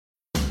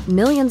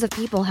Millions of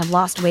people have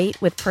lost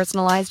weight with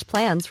personalized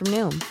plans from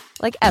Noom.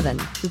 Like Evan,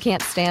 who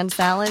can't stand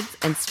salads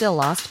and still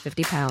lost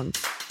 50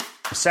 pounds.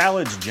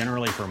 Salads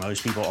generally for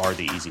most people are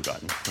the easy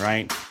button,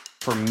 right?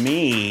 For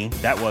me,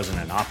 that wasn't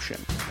an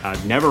option.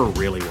 I never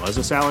really was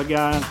a salad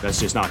guy. That's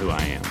just not who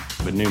I am.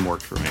 But Noom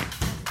worked for me.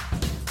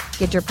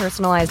 Get your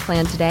personalized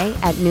plan today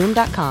at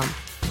Noom.com.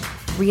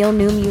 Real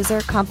Noom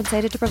user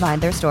compensated to provide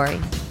their story.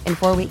 In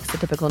 4 weeks, the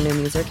typical Noom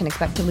user can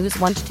expect to lose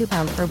 1 to 2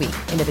 pounds per week.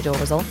 Individual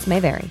results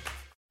may vary.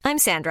 I'm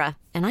Sandra,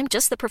 and I'm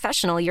just the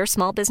professional your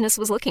small business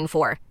was looking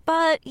for.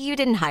 But you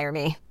didn't hire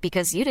me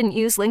because you didn't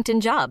use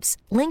LinkedIn Jobs.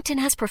 LinkedIn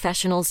has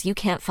professionals you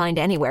can't find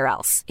anywhere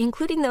else,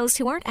 including those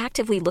who aren't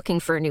actively looking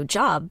for a new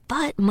job,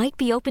 but might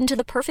be open to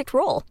the perfect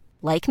role,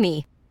 like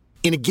me.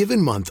 In a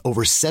given month,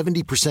 over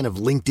 70% of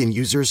LinkedIn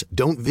users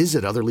don't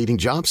visit other leading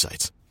job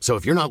sites. So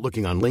if you're not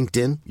looking on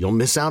LinkedIn, you'll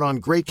miss out on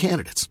great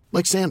candidates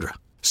like Sandra.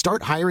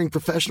 Start hiring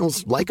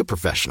professionals like a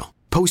professional.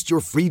 Post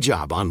your free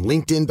job on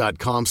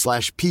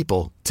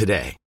linkedin.com/people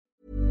today.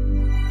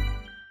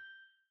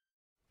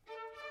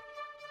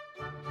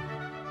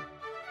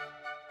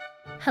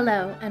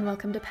 Hello and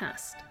welcome to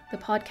Past, the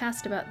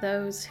podcast about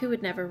those who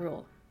would never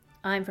rule.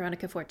 I'm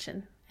Veronica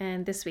Fortune,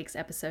 and this week's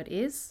episode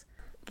is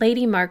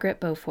Lady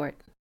Margaret Beaufort,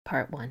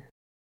 Part 1.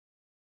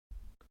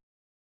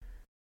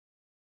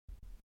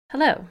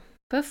 Hello.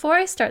 Before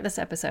I start this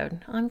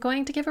episode, I'm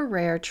going to give a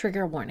rare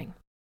trigger warning.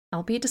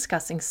 I'll be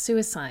discussing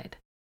suicide.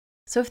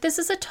 So if this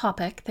is a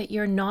topic that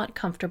you're not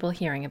comfortable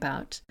hearing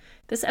about,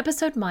 this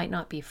episode might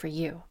not be for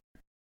you.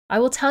 I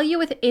will tell you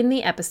within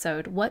the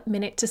episode what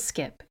minute to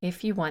skip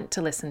if you want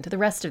to listen to the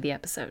rest of the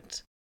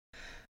episode.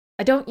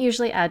 I don't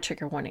usually add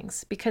trigger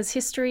warnings because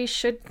history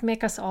should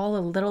make us all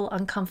a little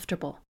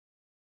uncomfortable.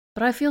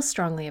 But I feel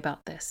strongly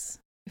about this.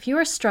 If you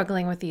are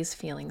struggling with these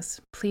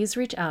feelings, please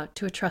reach out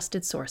to a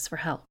trusted source for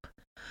help.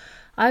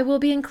 I will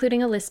be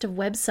including a list of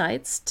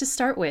websites to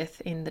start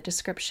with in the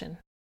description.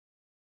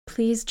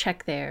 Please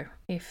check there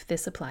if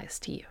this applies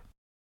to you.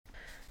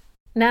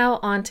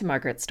 Now on to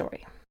Margaret's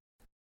story.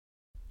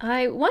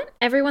 I want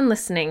everyone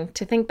listening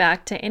to think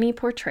back to any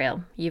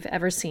portrayal you've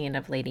ever seen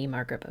of Lady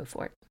Margaret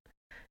Beaufort.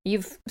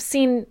 You've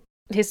seen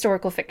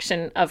historical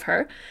fiction of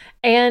her,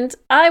 and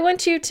I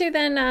want you to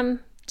then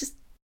just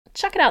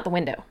chuck it out the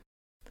window.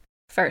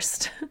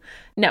 First,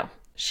 no,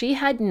 she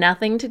had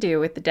nothing to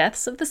do with the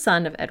deaths of the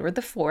son of Edward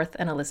IV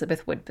and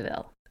Elizabeth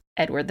Woodville,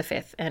 Edward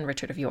V and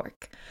Richard of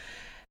York.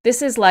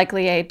 This is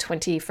likely a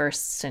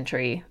 21st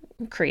century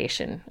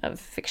creation of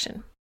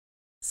fiction.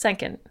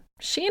 Second,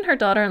 she and her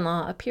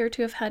daughter-in-law appear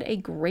to have had a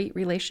great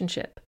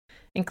relationship,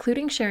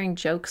 including sharing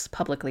jokes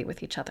publicly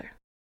with each other.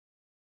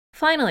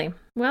 Finally,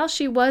 while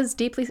she was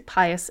deeply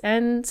pious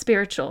and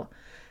spiritual,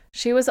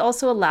 she was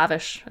also a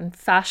lavish and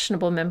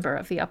fashionable member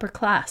of the upper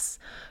class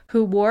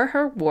who wore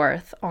her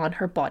worth on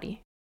her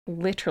body,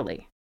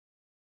 literally.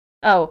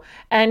 Oh,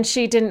 and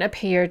she didn't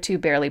appear to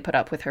barely put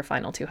up with her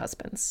final two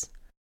husbands.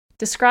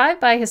 Described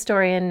by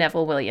historian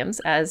Neville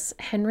Williams as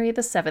Henry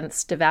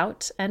VII's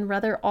devout and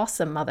rather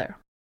awesome mother,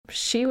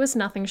 she was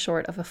nothing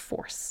short of a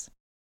force,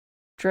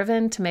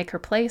 driven to make her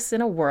place in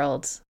a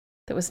world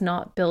that was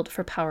not built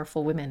for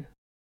powerful women.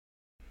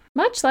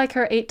 Much like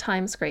her 8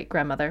 times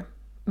great-grandmother,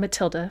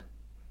 Matilda,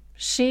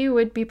 she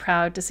would be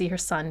proud to see her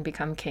son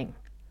become king.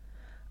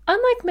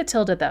 Unlike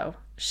Matilda, though,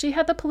 she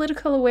had the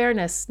political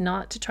awareness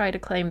not to try to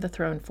claim the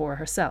throne for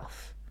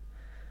herself.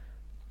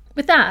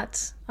 With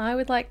that, I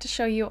would like to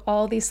show you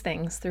all these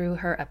things through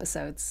her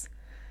episodes.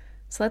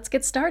 So let's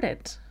get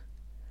started.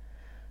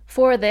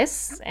 For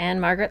this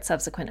and Margaret's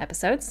subsequent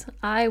episodes,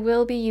 I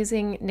will be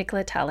using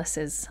Nicola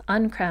Tallis's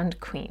Uncrowned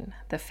Queen,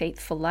 The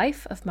Faithful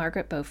Life of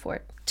Margaret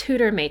Beaufort,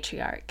 Tudor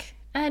Matriarch,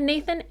 and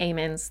Nathan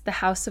Amon's The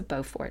House of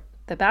Beaufort,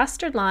 The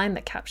Bastard Line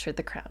That Captured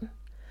the Crown.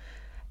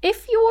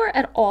 If you're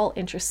at all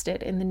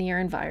interested in the near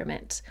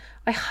environment,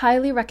 I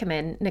highly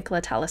recommend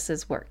Nicola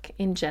Tallis's work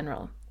in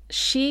general.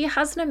 She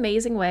has an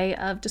amazing way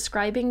of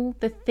describing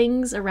the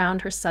things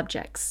around her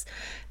subjects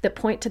that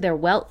point to their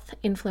wealth,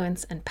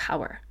 influence, and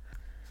power.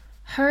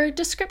 Her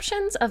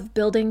descriptions of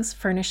buildings,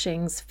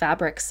 furnishings,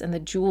 fabrics, and the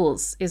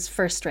jewels is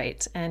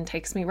first-rate and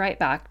takes me right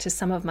back to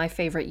some of my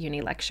favorite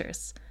uni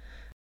lectures.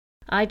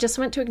 I just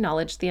want to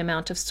acknowledge the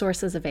amount of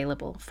sources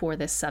available for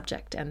this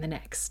subject and the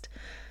next.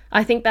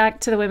 I think back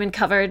to the women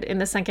covered in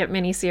the second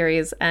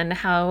miniseries and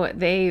how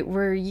they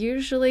were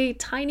usually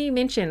tiny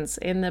mentions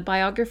in the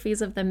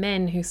biographies of the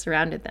men who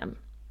surrounded them.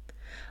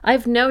 I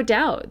have no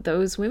doubt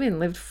those women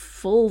lived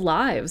full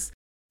lives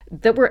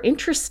that were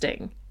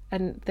interesting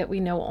and that we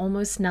know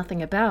almost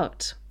nothing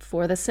about,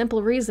 for the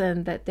simple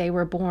reason that they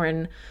were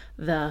born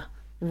the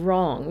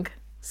wrong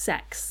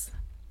sex.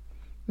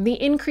 The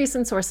increase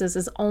in sources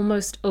is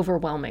almost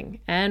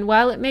overwhelming, and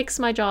while it makes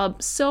my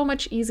job so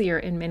much easier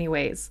in many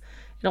ways,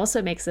 it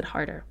also makes it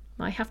harder.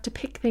 I have to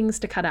pick things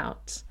to cut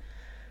out.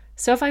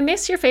 So if I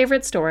miss your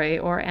favorite story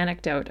or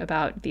anecdote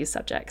about these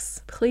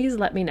subjects, please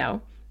let me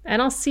know,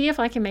 and I'll see if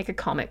I can make a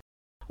comic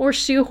or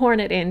shoehorn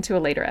it into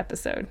a later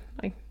episode.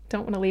 I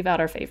don't want to leave out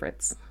our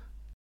favorites.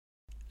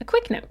 A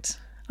quick note,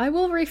 I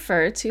will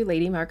refer to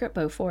Lady Margaret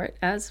Beaufort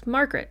as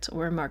Margaret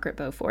or Margaret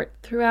Beaufort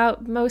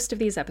throughout most of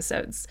these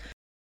episodes,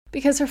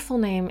 because her full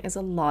name is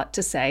a lot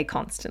to say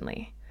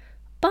constantly.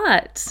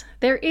 But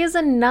there is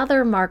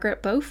another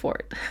Margaret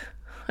Beaufort.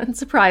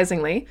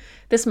 Unsurprisingly,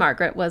 this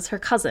Margaret was her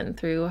cousin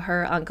through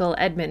her uncle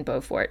Edmund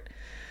Beaufort,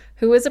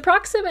 who was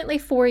approximately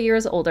 4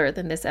 years older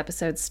than this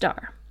episode's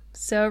star.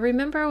 So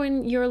remember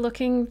when you're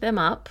looking them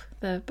up,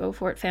 the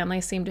Beaufort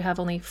family seemed to have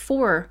only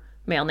 4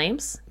 male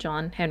names,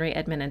 John, Henry,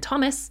 Edmund, and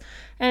Thomas,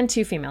 and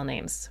 2 female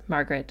names,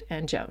 Margaret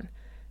and Joan.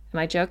 Am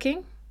I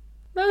joking?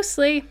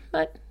 Mostly,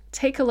 but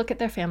take a look at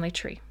their family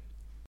tree.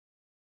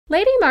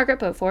 Lady Margaret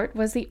Beaufort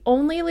was the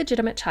only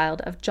legitimate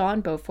child of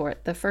John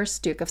Beaufort, the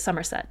 1st Duke of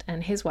Somerset,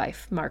 and his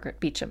wife, Margaret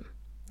Beauchamp.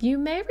 You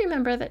may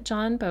remember that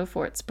John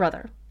Beaufort's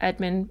brother,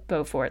 Edmund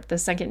Beaufort, the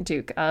 2nd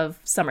Duke of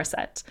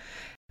Somerset.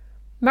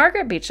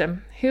 Margaret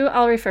Beauchamp, who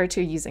I'll refer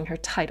to using her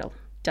title,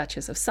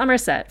 Duchess of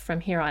Somerset, from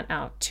here on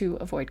out to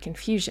avoid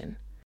confusion,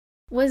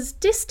 was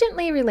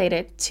distantly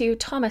related to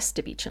Thomas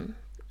de Beauchamp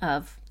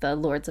of the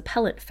Lord's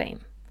Appellant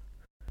fame.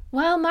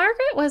 While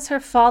Margaret was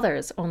her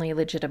father's only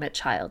legitimate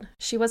child,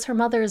 she was her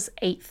mother's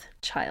 8th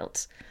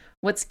child.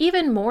 What's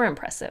even more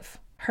impressive,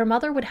 her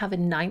mother would have a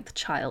 9th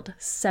child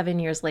 7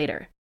 years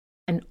later,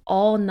 and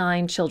all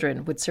 9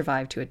 children would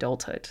survive to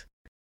adulthood.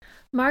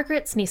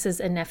 Margaret's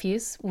nieces and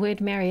nephews would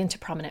marry into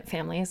prominent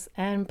families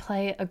and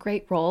play a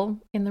great role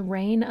in the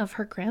reign of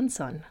her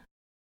grandson.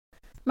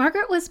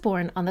 Margaret was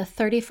born on the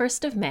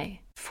 31st of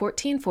May,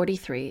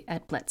 1443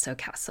 at Bletsoe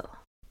Castle.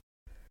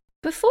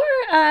 Before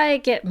I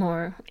get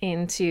more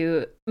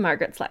into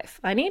Margaret's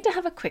life, I need to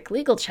have a quick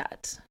legal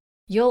chat.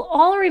 You'll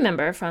all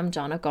remember from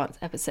John of Gaunt's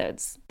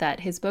episodes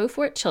that his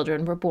Beaufort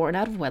children were born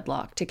out of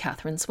wedlock to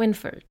Catherine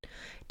Swynford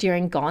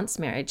during Gaunt's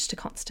marriage to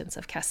Constance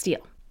of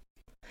Castile.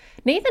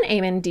 Nathan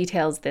Amon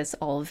details this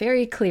all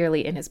very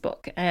clearly in his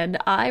book, and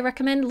I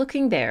recommend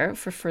looking there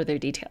for further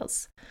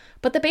details.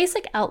 But the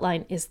basic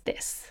outline is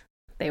this.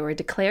 They were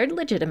declared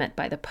legitimate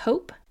by the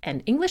Pope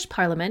and English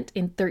Parliament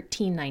in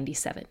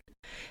 1397.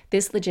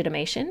 This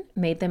legitimation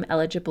made them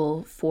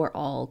eligible for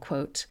all,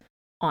 quote,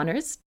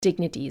 honors,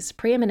 dignities,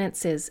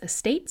 preeminences,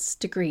 estates,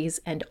 degrees,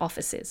 and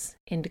offices,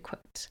 end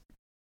quote.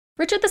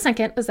 Richard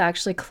II was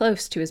actually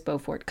close to his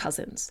Beaufort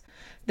cousins,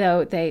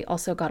 though they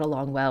also got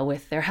along well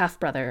with their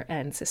half-brother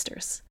and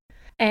sisters,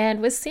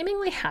 and was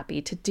seemingly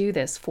happy to do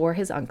this for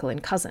his uncle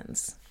and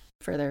cousins,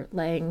 further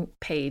laying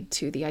paid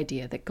to the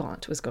idea that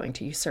Gaunt was going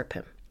to usurp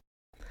him.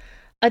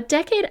 A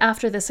decade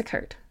after this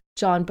occurred,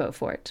 John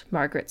Beaufort,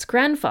 Margaret's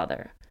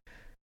grandfather,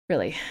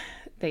 really,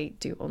 they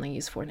do only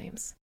use 4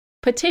 names,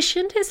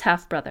 petitioned his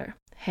half-brother,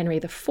 Henry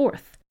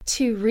IV,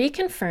 to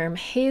reconfirm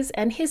his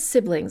and his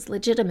siblings'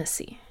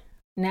 legitimacy.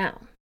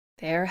 Now,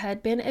 there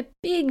had been a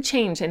big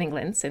change in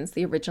England since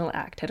the original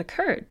act had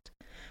occurred.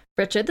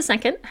 Richard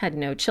II had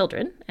no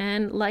children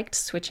and liked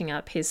switching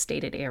up his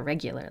stated heir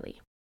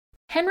regularly.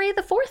 Henry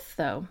IV,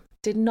 though,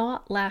 did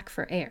not lack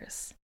for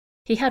heirs.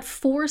 He had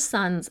 4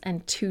 sons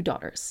and 2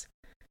 daughters.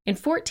 In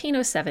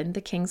 1407,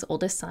 the king's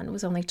oldest son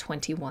was only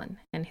 21,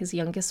 and his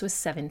youngest was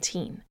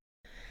 17.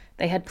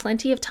 They had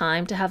plenty of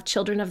time to have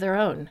children of their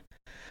own.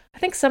 I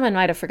think someone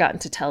might have forgotten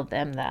to tell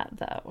them that,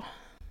 though.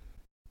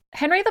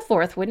 Henry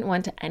IV wouldn't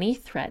want any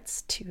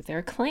threats to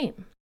their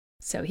claim,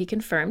 so he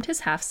confirmed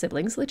his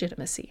half-siblings'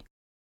 legitimacy,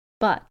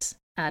 but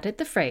added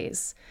the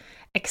phrase,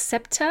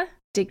 excepta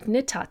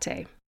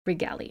dignitate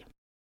regali,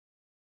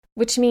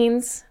 which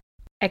means,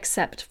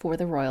 except for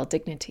the royal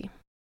dignity.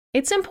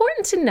 It's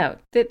important to note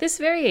that this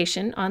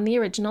variation on the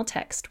original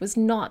text was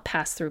not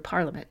passed through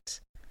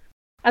Parliament.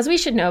 As we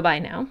should know by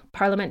now,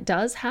 Parliament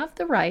does have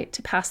the right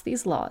to pass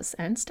these laws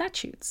and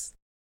statutes.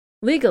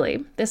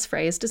 Legally, this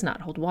phrase does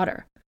not hold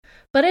water,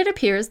 but it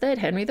appears that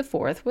Henry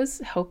IV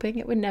was hoping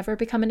it would never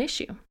become an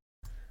issue.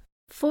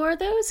 For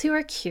those who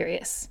are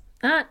curious,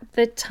 at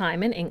the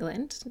time in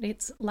England,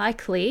 it's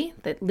likely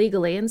that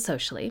legally and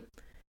socially,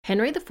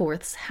 Henry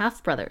IV's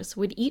half-brothers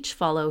would each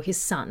follow his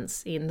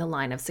sons in the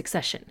line of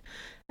succession,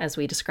 as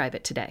we describe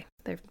it today.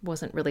 There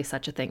wasn't really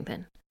such a thing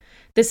then.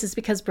 This is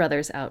because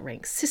brothers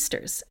outrank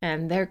sisters,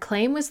 and their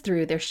claim was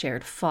through their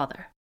shared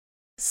father.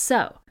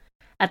 So,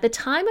 at the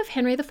time of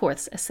Henry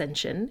IV's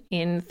ascension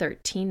in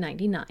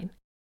 1399,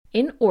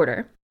 in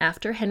order,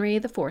 after Henry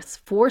IV's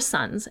 4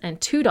 sons and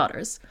 2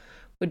 daughters,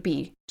 would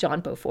be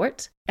John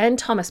Beaufort and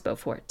Thomas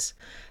Beaufort.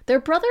 Their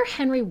brother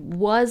Henry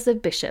was a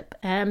bishop,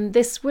 and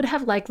this would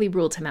have likely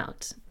ruled him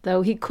out,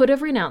 though he could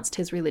have renounced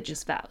his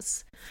religious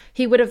vows.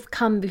 He would have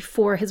come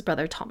before his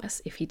brother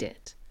Thomas if he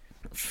did.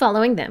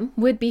 Following them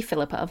would be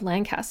Philippa of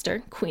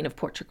Lancaster, Queen of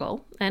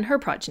Portugal, and her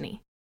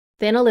progeny.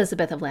 Then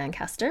Elizabeth of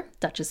Lancaster,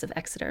 Duchess of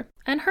Exeter,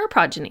 and her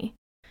progeny.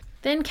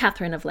 Then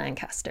Catherine of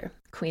Lancaster,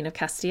 Queen of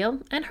Castile,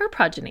 and her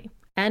progeny.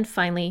 And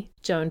finally,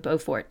 Joan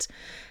Beaufort,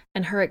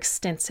 and her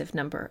extensive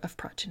number of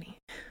progeny.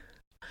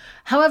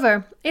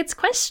 However, it's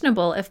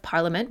questionable if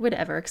Parliament would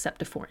ever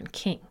accept a foreign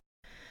king.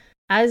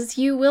 As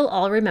you will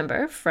all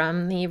remember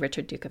from the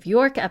Richard Duke of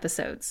York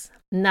episodes,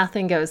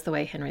 nothing goes the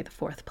way Henry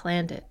IV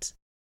planned it.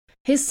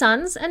 His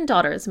sons and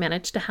daughters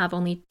managed to have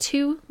only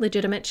 2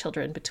 legitimate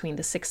children between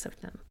the 6 of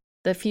them,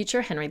 the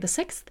future Henry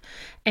VI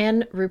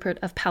and Rupert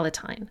of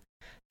Palatine,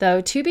 though,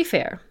 to be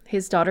fair,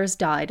 his daughters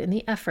died in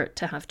the effort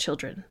to have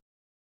children,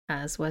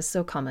 as was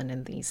so common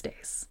in these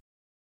days.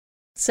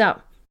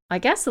 So, I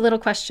guess a little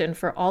question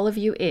for all of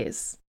you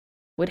is,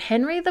 would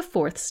Henry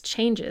IV's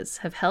changes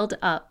have held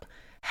up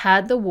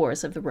had the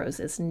Wars of the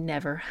Roses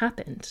never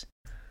happened?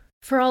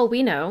 For all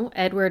we know,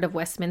 Edward of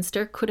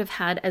Westminster could have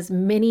had as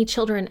many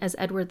children as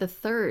Edward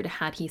III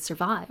had he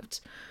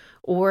survived,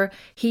 or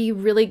he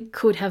really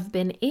could have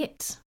been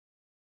it.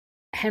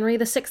 Henry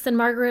VI and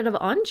Margaret of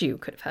Anjou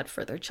could have had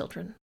further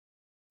children.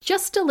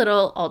 Just a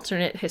little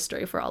alternate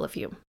history for all of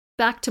you.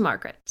 Back to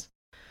Margaret.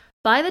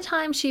 By the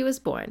time she was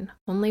born,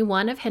 only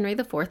one of Henry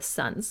IV's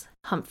sons,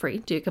 Humphrey,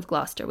 Duke of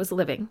Gloucester, was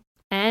living,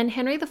 and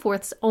Henry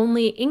IV's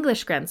only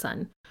English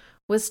grandson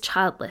was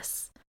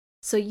childless.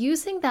 So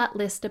using that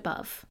list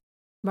above,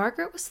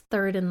 Margaret was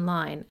 3rd in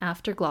line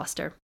after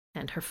Gloucester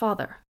and her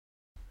father.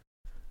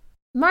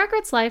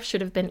 Margaret's life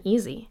should have been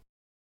easy,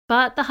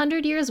 but the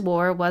 100 Years'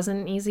 War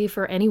wasn't easy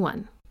for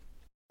anyone.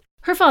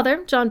 Her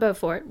father, John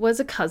Beaufort,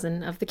 was a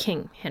cousin of the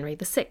king, Henry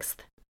VI,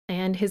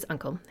 and his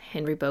uncle,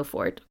 Henry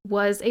Beaufort,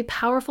 was a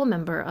powerful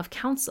member of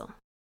council.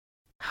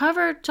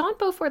 However, John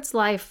Beaufort's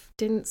life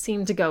didn't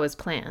seem to go as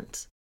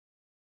planned.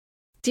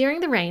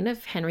 During the reign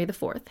of Henry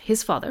IV,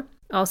 his father,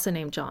 also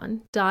named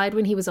John, died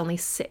when he was only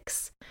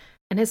 6,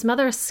 and his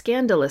mother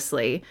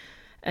scandalously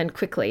and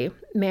quickly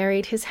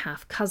married his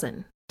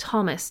half-cousin,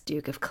 Thomas,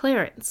 Duke of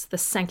Clarence, the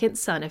second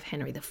son of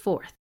Henry IV.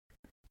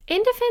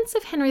 In defense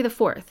of Henry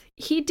IV,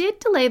 he did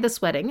delay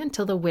this wedding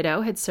until the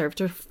widow had served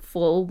her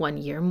full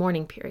 1-year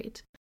mourning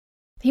period.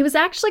 He was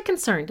actually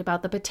concerned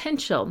about the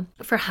potential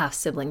for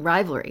half-sibling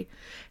rivalry,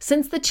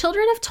 since the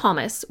children of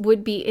Thomas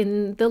would be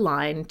in the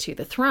line to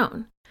the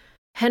throne.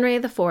 Henry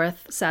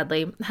IV,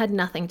 sadly, had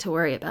nothing to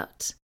worry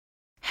about.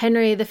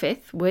 Henry V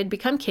would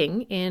become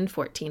king in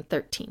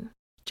 1413.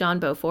 John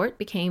Beaufort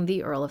became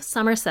the Earl of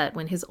Somerset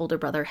when his older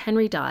brother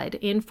Henry died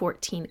in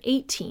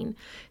 1418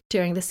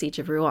 during the Siege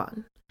of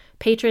Rouen.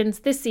 Patrons,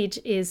 this siege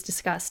is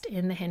discussed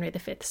in the Henry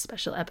V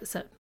special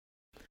episode.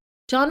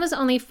 John was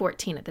only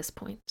 14 at this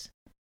point.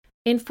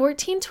 In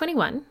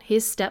 1421,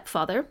 his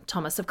stepfather,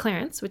 Thomas of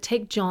Clarence, would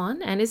take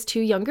John and his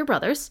 2 younger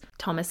brothers,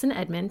 Thomas and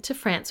Edmund, to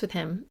France with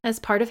him as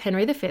part of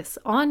Henry V's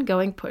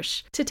ongoing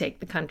push to take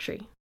the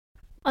country.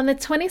 On the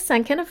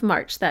 22nd of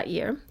March that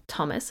year,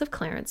 Thomas of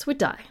Clarence would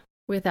die,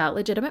 without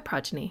legitimate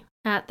progeny,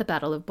 at the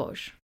Battle of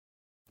Bourges.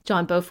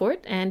 John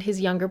Beaufort and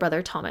his younger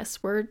brother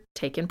Thomas were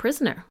taken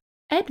prisoner.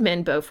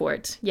 Edmund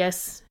Beaufort,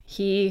 yes,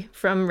 he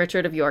from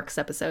Richard of York's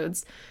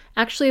episodes,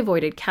 actually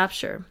avoided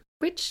capture,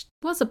 which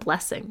was a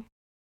blessing.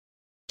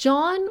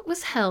 John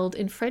was held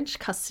in French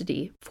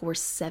custody for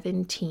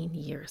 17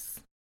 years.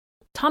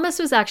 Thomas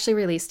was actually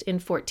released in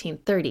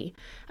 1430.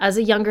 As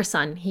a younger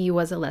son, he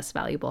was a less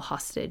valuable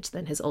hostage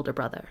than his older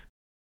brother.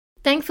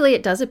 Thankfully,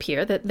 it does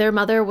appear that their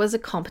mother was a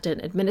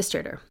competent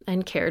administrator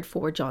and cared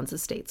for John's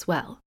estates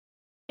well.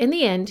 In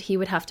the end, he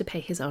would have to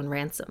pay his own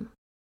ransom.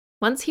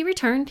 Once he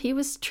returned, he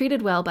was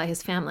treated well by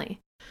his family.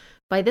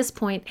 By this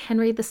point,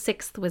 Henry VI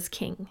was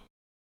king.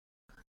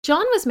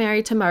 John was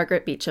married to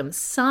Margaret Beauchamp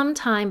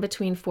sometime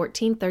between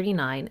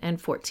 1439 and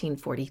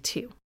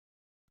 1442.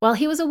 While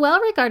he was a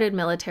well-regarded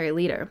military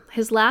leader,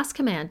 his last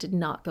command did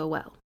not go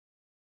well.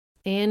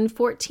 In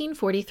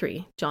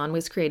 1443, John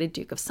was created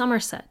Duke of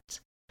Somerset.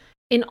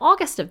 In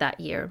August of that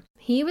year,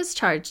 he was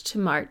charged to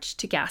march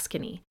to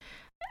Gascony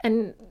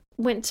and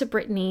went to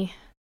Brittany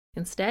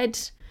instead.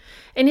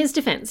 In his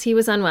defense, he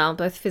was unwell,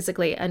 both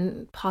physically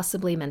and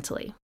possibly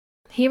mentally.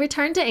 He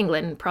returned to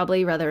England,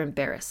 probably rather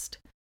embarrassed.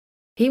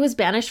 He was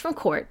banished from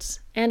court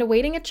and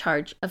awaiting a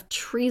charge of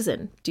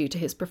treason due to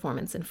his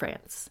performance in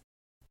France.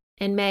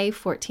 In May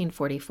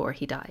 1444,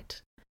 he died.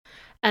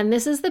 And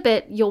this is the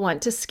bit you'll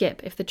want to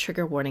skip if the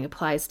trigger warning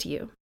applies to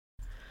you.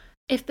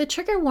 If the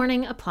trigger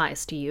warning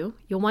applies to you,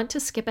 you'll want to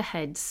skip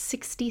ahead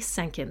 60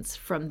 seconds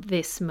from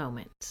this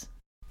moment.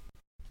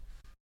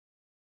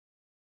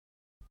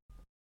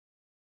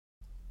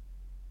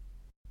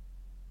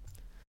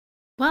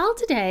 While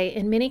today,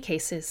 in many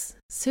cases,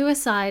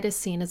 suicide is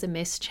seen as a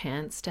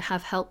mischance to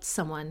have helped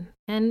someone,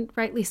 and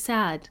rightly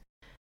sad,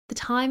 at the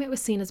time it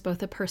was seen as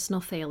both a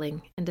personal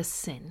failing and a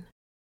sin.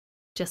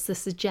 Just the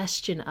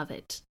suggestion of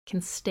it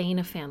can stain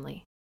a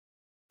family.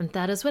 And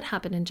that is what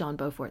happened in John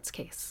Beaufort's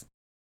case.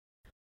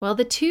 While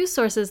the 2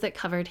 sources that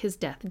covered his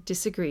death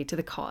disagree to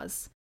the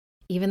cause,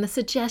 even the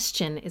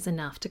suggestion is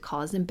enough to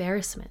cause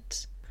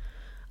embarrassment.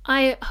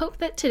 I hope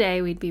that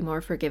today we'd be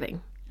more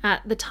forgiving.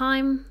 At the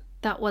time,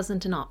 that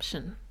wasn't an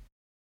option.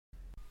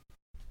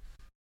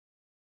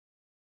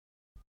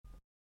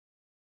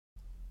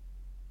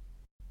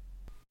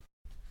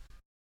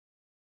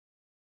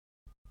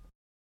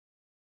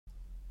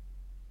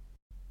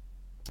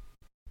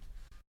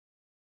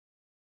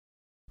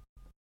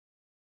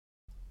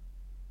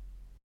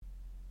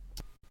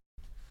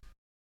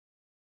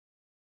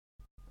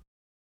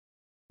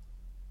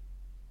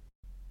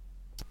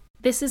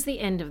 This is the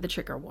end of the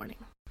trigger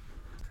warning.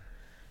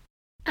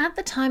 At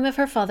the time of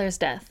her father's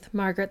death,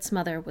 Margaret's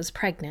mother was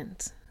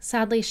pregnant.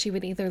 Sadly, she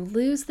would either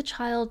lose the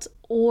child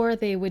or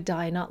they would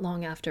die not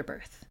long after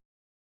birth.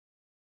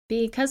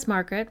 Because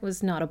Margaret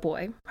was not a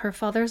boy, her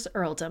father's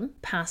earldom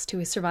passed to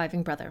his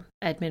surviving brother,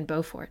 Edmund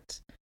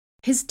Beaufort.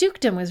 His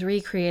dukedom was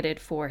recreated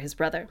for his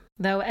brother,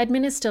 though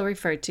Edmund is still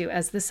referred to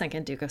as the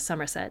second Duke of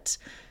Somerset,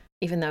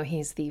 even though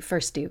he's the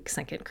first Duke,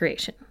 second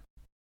creation.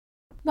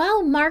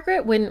 While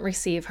Margaret wouldn't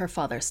receive her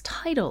father's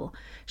title,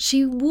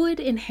 she would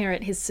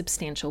inherit his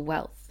substantial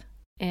wealth.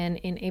 And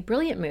in a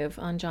brilliant move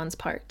on John's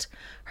part,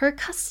 her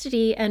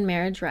custody and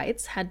marriage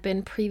rights had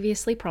been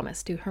previously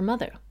promised to her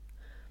mother.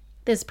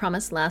 This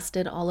promise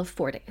lasted all of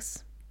 4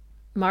 days.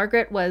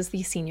 Margaret was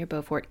the senior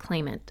Beaufort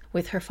claimant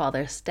with her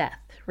father's death,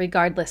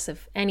 regardless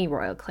of any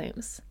royal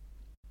claims.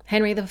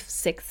 Henry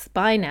VI,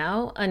 by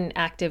now an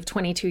active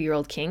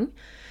 22-year-old king,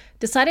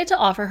 decided to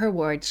offer her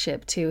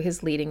wardship to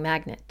his leading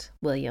magnate,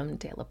 William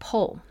de la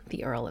Pole,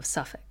 the Earl of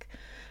Suffolk.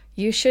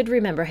 You should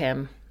remember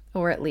him,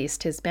 or at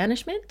least his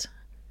banishment.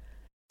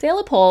 De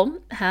la Pole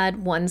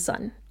had one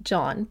son,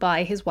 John,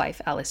 by his wife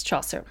Alice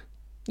Chaucer.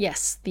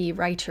 Yes, the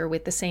writer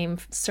with the same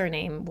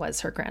surname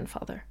was her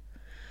grandfather.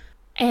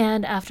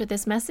 And after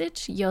this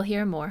message, you'll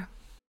hear more.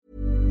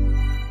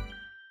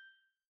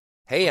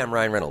 Hey, I'm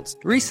Ryan Reynolds.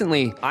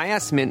 Recently, I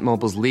asked Mint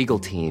Mobile's legal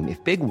team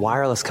if big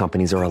wireless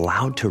companies are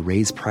allowed to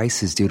raise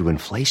prices due to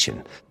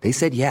inflation. They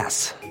said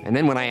yes. And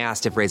then when I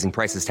asked if raising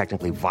prices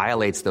technically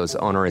violates those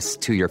onerous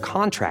 2-year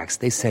contracts,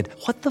 they said,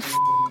 "What the f***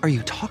 are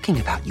you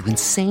talking about, you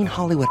insane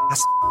Hollywood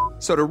ass?"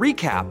 So to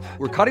recap,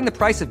 we're cutting the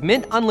price of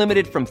Mint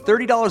Unlimited from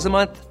 $30 a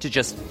month to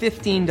just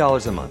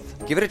 $15 a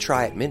month. Give it a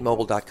try at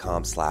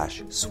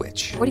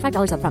mintmobile.com/switch.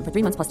 $45 up front for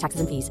 3 months plus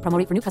taxes and fees. Promo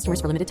rate for new customers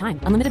for limited time.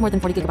 Unlimited more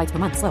than 40 gigabytes per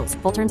month. Slows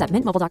full terms at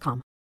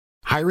mintmobile.com.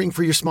 Hiring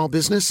for your small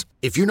business?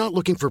 If you're not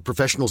looking for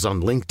professionals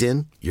on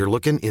LinkedIn, you're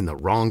looking in the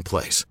wrong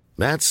place.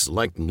 That's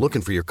like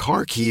looking for your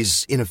car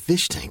keys in a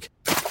fish tank.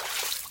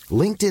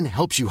 LinkedIn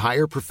helps you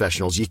hire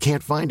professionals you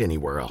can't find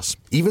anywhere else,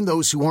 even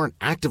those who aren't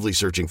actively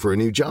searching for a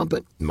new job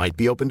but might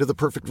be open to the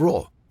perfect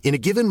role. In a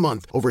given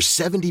month, over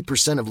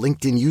 70% of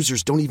LinkedIn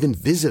users don't even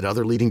visit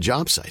other leading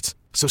job sites.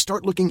 So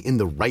start looking in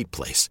the right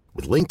place.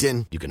 With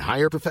LinkedIn, you can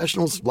hire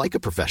professionals like a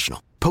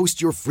professional.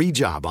 Post your free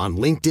job on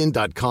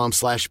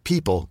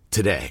linkedin.com/people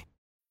today.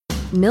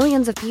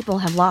 Millions of people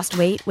have lost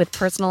weight with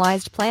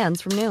personalized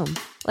plans from Noom.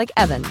 Like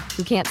Evan,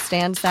 who can't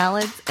stand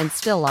salads and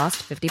still lost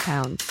 50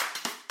 pounds.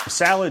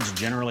 Salads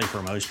generally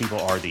for most people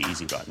are the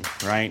easy button,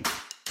 right?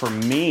 For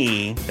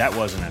me, that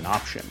wasn't an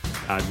option.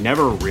 I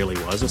never really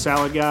was a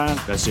salad guy.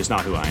 That's just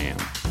not who I am.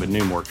 But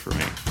Noom worked for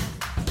me.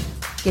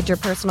 Get your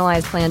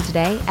personalized plan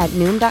today at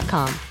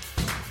Noom.com.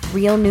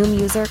 Real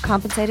Noom user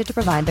compensated to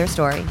provide their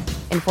story.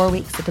 In 4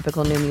 weeks, the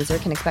typical Noom user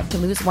can expect to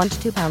lose 1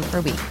 to 2 pounds per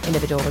week.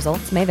 Individual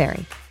results may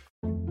vary.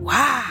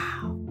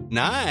 Wow.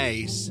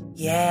 Nice.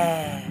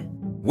 Yeah.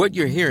 What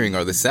you're hearing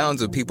are the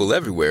sounds of people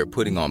everywhere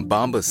putting on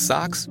Bombas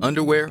socks,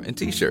 underwear, and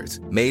T-shirts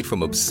made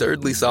from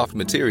absurdly soft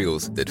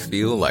materials that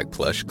feel like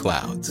plush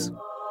clouds.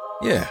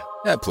 Yeah,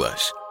 that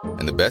plush.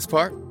 And the best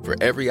part? For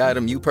every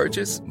item you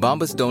purchase,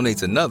 Bombas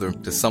donates another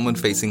to someone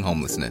facing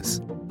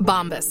homelessness.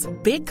 Bombas.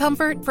 Big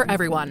comfort for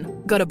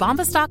everyone. Go to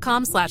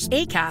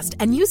bombas.com/ACAST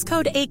and use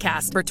code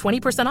ACAST for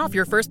 20% off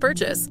your first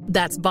purchase.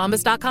 That's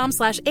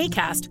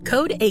bombas.com/ACAST.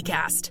 Code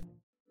ACAST.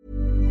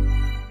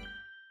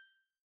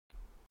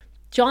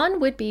 John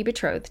would be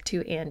betrothed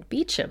to Anne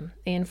Beauchamp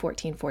in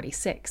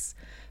 1446,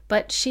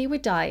 but she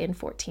would die in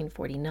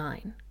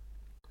 1449.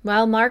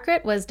 While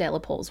Margaret was de la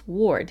Pole's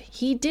ward,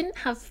 he didn't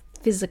have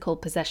physical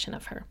possession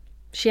of her.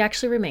 She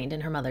actually remained in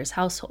her mother's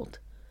household.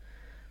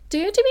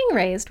 Due to being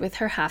raised with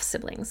her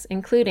half-siblings,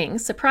 including,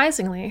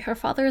 surprisingly, her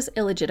father's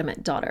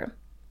illegitimate daughter,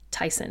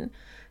 Tyson,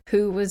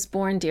 who was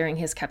born during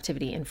his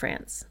captivity in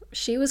France,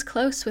 she was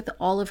close with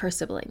all of her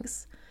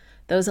siblings.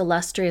 Those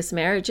illustrious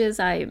marriages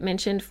I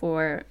mentioned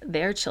for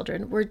their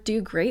children were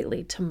due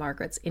greatly to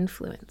Margaret's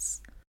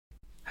influence.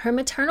 Her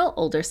maternal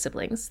older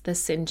siblings, the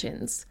St.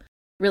 Johns,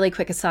 really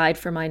quick aside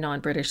for my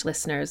non-British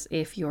listeners,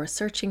 if you're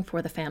searching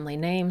for the family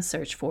name,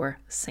 search for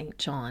St.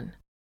 John,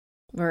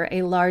 were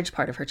a large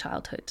part of her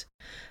childhood.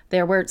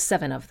 There were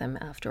 7 of them,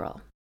 after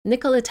all.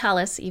 Nicola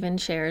Tallis even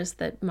shares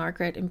that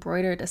Margaret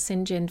embroidered a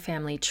St. John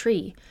family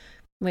tree,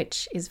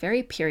 which is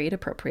very period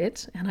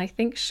appropriate, and I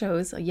think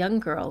shows a young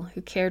girl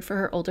who cared for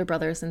her older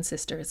brothers and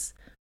sisters,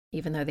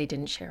 even though they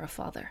didn't share a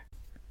father.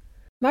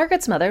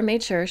 Margaret's mother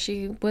made sure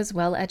she was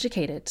well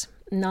educated,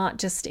 not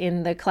just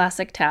in the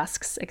classic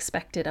tasks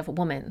expected of a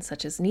woman,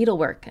 such as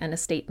needlework and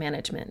estate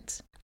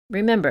management.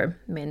 Remember,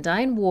 men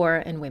die in war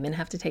and women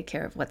have to take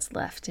care of what's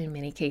left in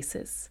many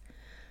cases.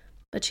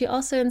 But she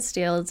also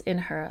instilled in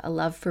her a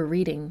love for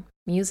reading,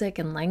 music,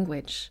 and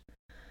language.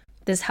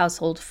 This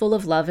household, full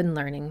of love and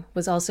learning,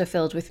 was also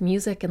filled with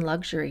music and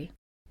luxury.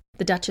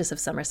 The Duchess of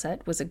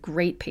Somerset was a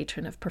great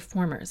patron of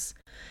performers,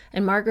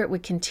 and Margaret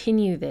would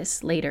continue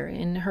this later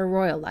in her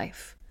royal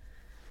life.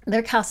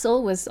 Their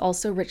castle was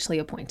also richly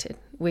appointed,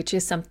 which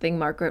is something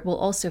Margaret will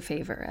also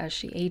favor as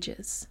she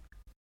ages.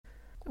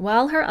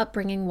 While her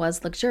upbringing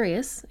was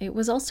luxurious, it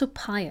was also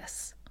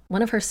pious.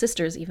 One of her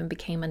sisters even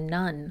became a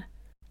nun.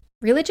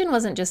 Religion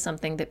wasn't just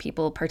something that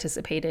people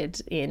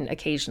participated in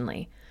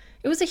occasionally.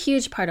 It was a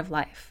huge part of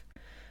life.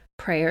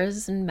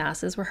 Prayers and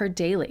masses were heard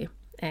daily,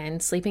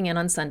 and sleeping in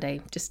on Sunday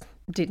just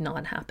did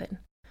not happen.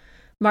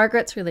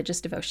 Margaret's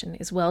religious devotion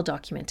is well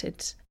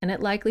documented, and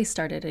it likely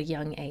started at a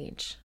young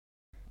age.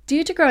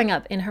 Due to growing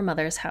up in her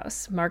mother's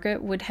house,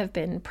 Margaret would have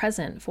been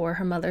present for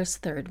her mother's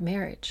third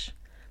marriage.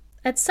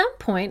 At some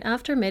point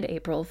after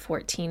mid-April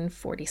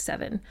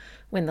 1447,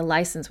 when the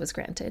license was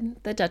granted,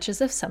 the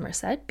Duchess of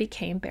Somerset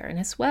became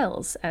Baroness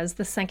Wells as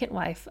the second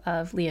wife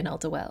of Lionel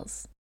de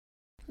Wells.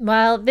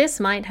 While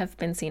this might have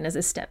been seen as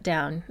a step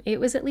down,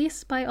 it was at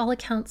least, by all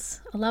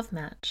accounts, a love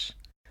match.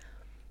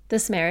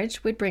 This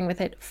marriage would bring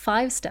with it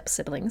 5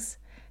 step-siblings,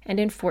 and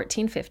in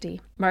 1450,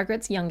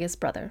 Margaret's youngest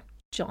brother,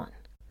 John.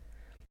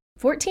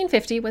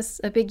 1450 was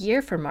a big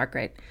year for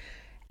Margaret,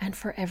 and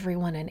for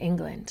everyone in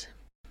England.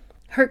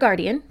 Her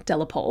guardian, de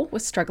la Pole,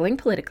 was struggling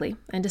politically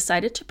and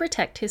decided to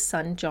protect his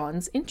son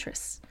John's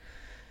interests.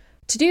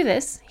 To do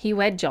this, he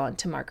wed John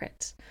to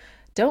Margaret.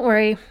 Don't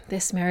worry,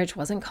 this marriage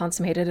wasn't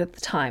consummated at the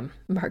time.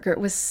 Margaret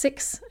was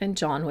 6 and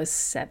John was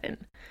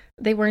 7.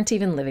 They weren't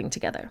even living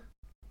together.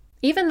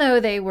 Even though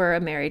they were a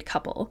married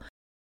couple,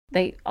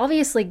 they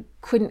obviously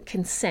couldn't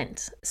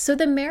consent, so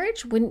the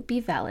marriage wouldn't be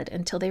valid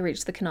until they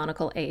reached the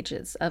canonical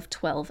ages of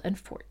 12 and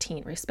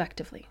 14,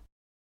 respectively.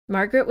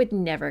 Margaret would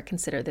never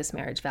consider this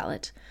marriage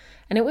valid,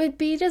 and it would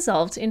be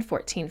dissolved in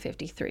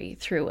 1453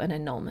 through an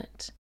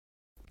annulment.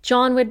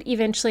 John would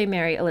eventually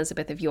marry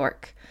Elizabeth of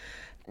York.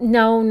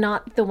 No,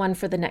 not the one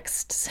for the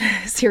next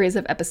series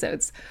of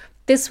episodes.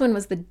 This one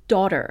was the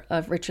daughter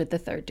of Richard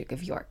III, Duke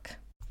of York.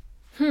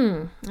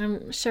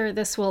 I'm sure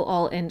this will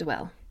all end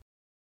well.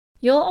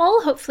 You'll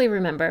all hopefully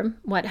remember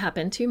what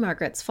happened to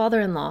Margaret's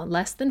father-in-law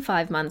less than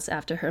 5 months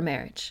after her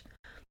marriage.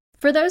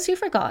 For those who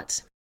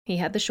forgot, he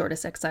had the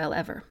shortest exile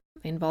ever,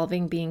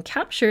 involving being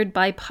captured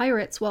by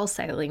pirates while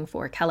sailing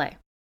for Calais,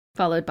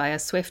 followed by a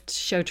swift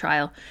show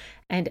trial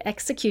and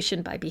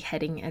execution by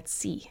beheading at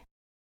sea.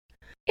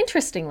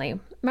 Interestingly,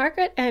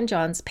 Margaret and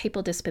John's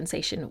papal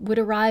dispensation would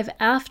arrive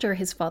after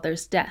his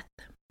father's death.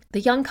 The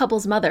young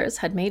couple's mothers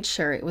had made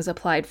sure it was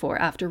applied for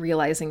after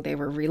realizing they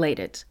were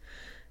related.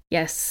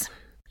 Yes,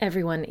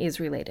 everyone is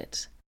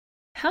related.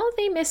 How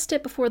they missed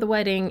it before the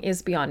wedding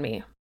is beyond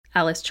me.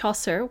 Alice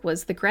Chaucer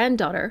was the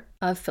granddaughter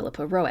of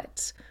Philippa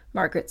Rowett,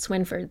 Margaret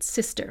Swynford's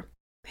sister,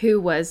 who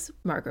was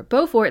Margaret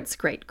Beaufort's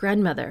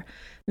great-grandmother,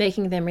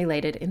 making them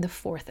related in the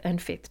 4th and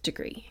 5th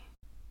degree.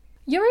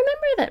 You'll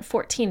remember that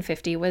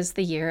 1450 was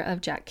the year of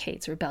Jack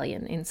Cade's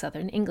rebellion in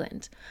southern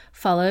England,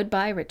 followed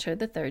by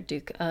Richard III,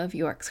 Duke of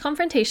York's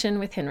confrontation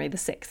with Henry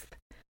VI.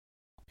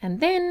 And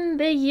then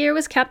the year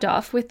was capped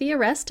off with the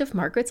arrest of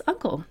Margaret's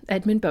uncle,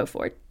 Edmund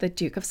Beaufort, the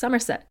Duke of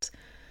Somerset.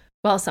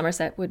 While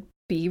Somerset would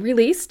be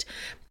released,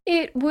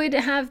 it would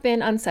have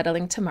been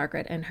unsettling to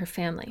Margaret and her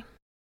family.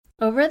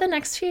 Over the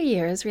next few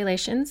years,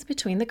 relations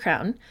between the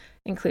Crown,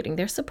 including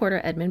their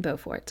supporter Edmund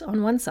Beaufort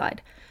on one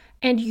side,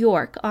 and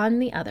York on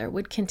the other,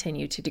 would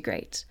continue to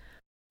degrade.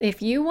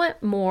 If you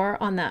want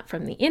more on that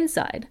from the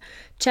inside,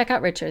 check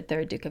out Richard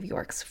III, Duke of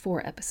York's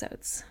 4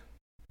 episodes.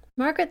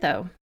 Margaret,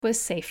 though, was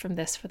safe from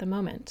this for the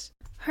moment.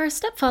 Her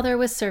stepfather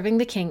was serving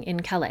the king in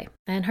Calais,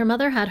 and her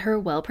mother had her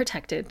well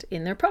protected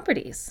in their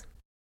properties.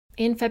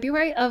 In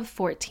February of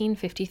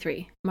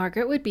 1453,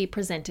 Margaret would be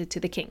presented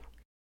to the king.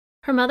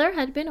 Her mother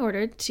had been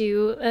ordered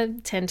to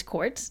attend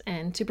court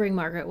and to bring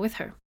Margaret with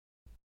her.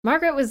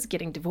 Margaret was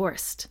getting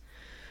divorced.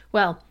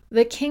 Well,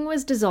 the king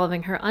was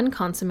dissolving her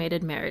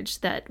unconsummated marriage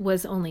that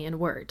was only in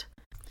word.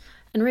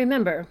 And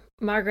remember,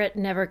 Margaret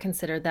never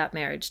considered that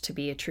marriage to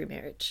be a true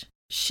marriage.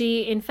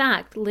 She, in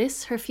fact,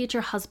 lists her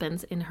future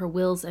husbands in her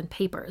wills and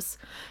papers,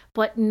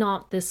 but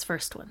not this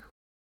first one.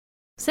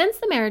 Since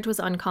the marriage was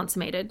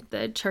unconsummated,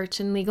 the church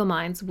and legal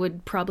minds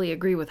would probably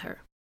agree with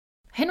her.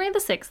 Henry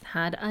VI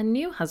had a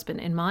new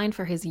husband in mind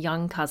for his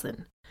young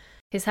cousin,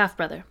 his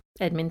half-brother,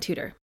 Edmund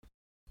Tudor.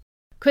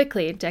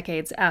 Quickly,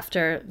 decades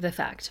after the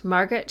fact,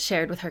 Margaret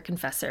shared with her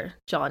confessor,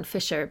 John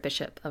Fisher,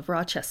 Bishop of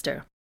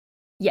Rochester.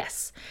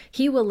 Yes,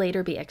 he will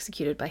later be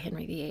executed by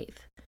Henry VIII.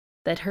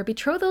 That her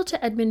betrothal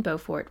to Edmund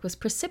Beaufort was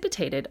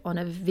precipitated on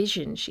a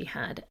vision she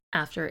had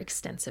after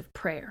extensive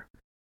prayer.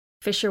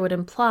 Fisher would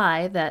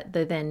imply that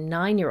the then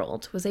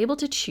 9-year-old was able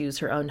to choose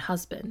her own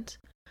husband.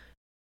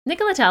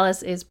 Nicola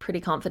Tallis is pretty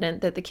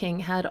confident that the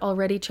king had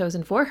already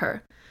chosen for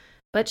her,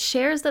 but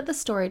shares that the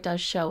story does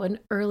show an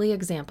early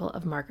example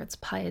of Margaret's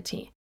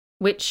piety,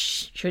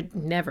 which should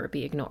never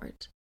be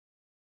ignored.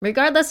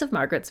 Regardless of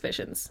Margaret's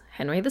visions,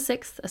 Henry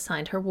VI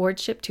assigned her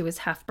wardship to his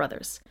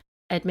half-brothers,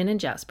 Edmund and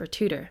Jasper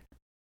Tudor.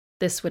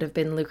 This would have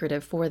been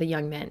lucrative for the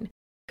young men,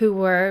 who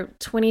were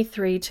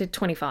 23 to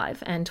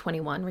 25 and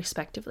 21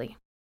 respectively.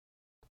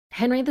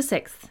 Henry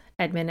VI,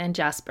 Edmund, and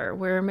Jasper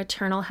were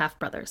maternal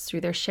half-brothers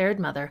through their shared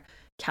mother,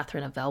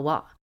 Catherine of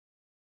Valois.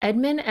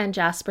 Edmund and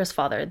Jasper's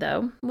father,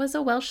 though, was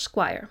a Welsh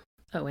squire,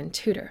 Owen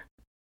Tudor.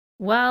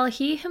 While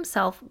he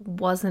himself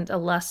wasn't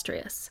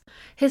illustrious,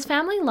 his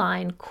family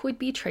line could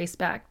be traced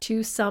back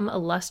to some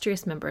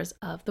illustrious members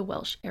of the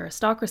Welsh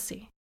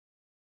aristocracy.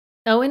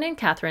 Owen and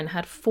Catherine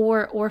had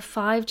 4 or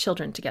 5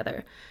 children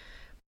together,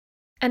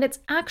 and it's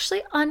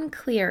actually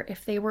unclear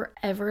if they were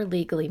ever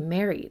legally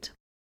married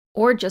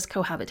or just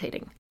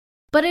cohabitating.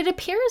 But it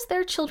appears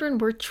their children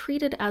were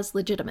treated as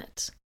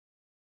legitimate.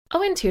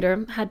 Owen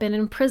Tudor had been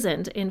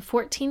imprisoned in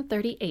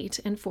 1438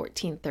 and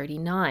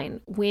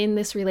 1439 when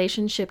this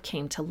relationship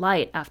came to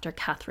light after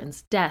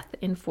Catherine's death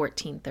in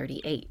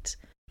 1438.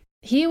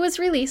 He was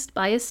released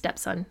by his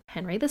stepson,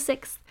 Henry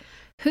VI,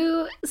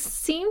 who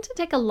seemed to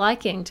take a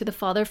liking to the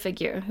father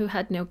figure who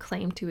had no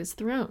claim to his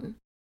throne.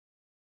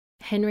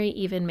 Henry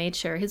even made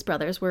sure his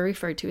brothers were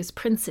referred to as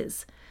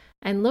princes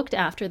and looked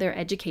after their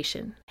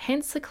education,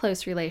 hence the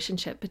close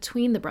relationship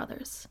between the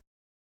brothers.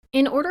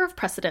 In order of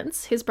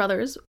precedence, his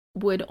brothers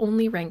would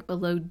only rank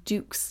below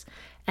dukes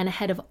and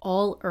ahead of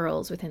all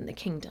earls within the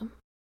kingdom.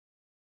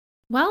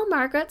 While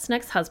Margaret's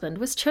next husband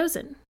was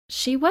chosen,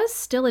 she was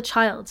still a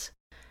child,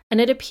 and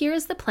it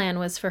appears the plan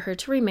was for her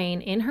to remain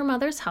in her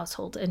mother's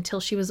household until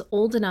she was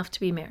old enough to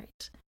be married.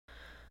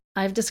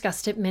 I've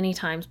discussed it many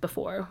times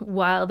before.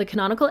 While the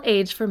canonical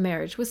age for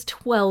marriage was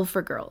 12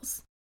 for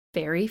girls,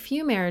 very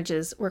few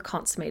marriages were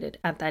consummated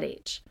at that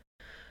age.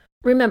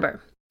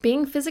 Remember,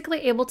 being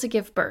physically able to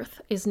give birth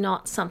is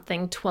not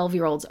something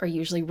 12-year-olds are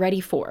usually ready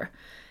for,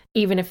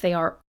 even if they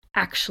are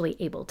actually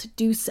able to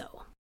do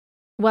so.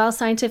 While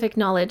scientific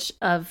knowledge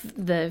of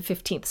the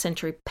 15th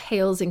century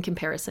pales in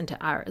comparison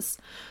to ours,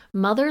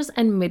 mothers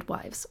and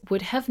midwives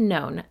would have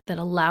known that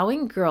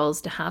allowing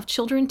girls to have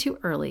children too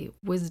early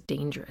was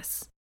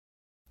dangerous.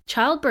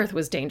 Childbirth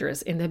was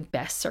dangerous in the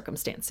best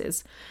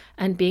circumstances,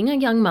 and being a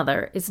young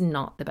mother is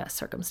not the best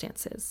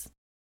circumstances.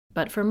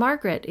 But for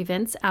Margaret,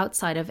 events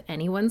outside of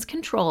anyone's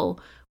control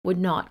would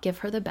not give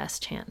her the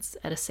best chance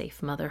at a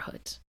safe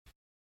motherhood.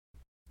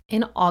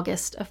 In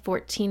August of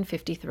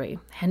 1453,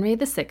 Henry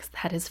VI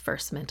had his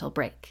first mental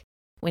break,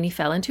 when he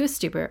fell into a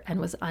stupor and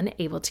was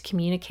unable to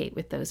communicate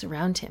with those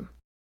around him.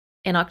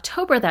 In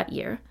October that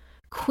year,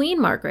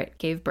 Queen Margaret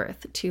gave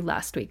birth to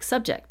last week's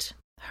subject,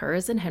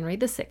 hers and Henry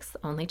VI's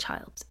only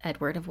child,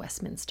 Edward of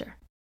Westminster.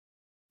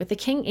 With the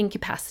king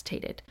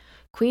incapacitated,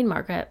 Queen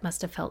Margaret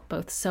must have felt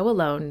both so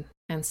alone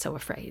and so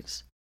afraid.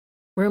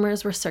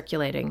 Rumors were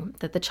circulating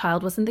that the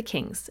child wasn't the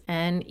king's,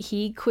 and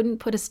he couldn't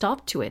put a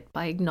stop to it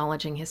by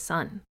acknowledging his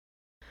son.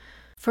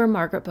 For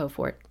Margaret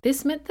Beaufort,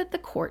 this meant that the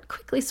court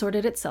quickly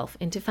sorted itself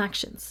into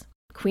factions.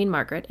 Queen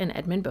Margaret and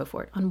Edmund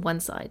Beaufort on one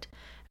side,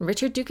 and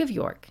Richard, Duke of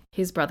York,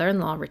 his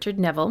brother-in-law Richard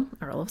Neville,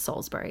 Earl of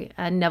Salisbury,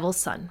 and Neville's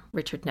son,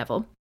 Richard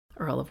Neville,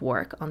 Earl of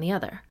Warwick, on the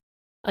other.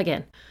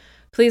 Again,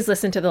 please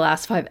listen to the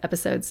last 5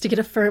 episodes to get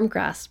a firm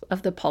grasp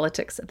of the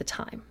politics at the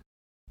time.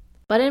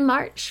 But in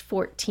March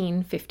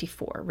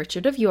 1454,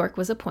 Richard of York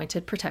was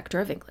appointed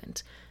Protector of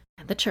England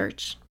and the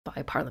Church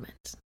by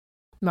Parliament.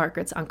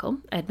 Margaret's uncle,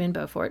 Edmund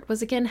Beaufort,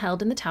 was again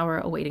held in the Tower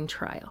awaiting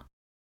trial.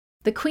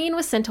 The Queen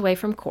was sent away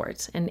from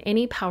court, and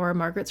any power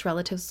Margaret's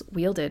relatives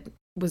wielded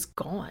was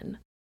gone,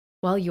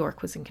 while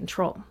York was in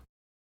control.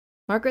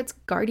 Margaret's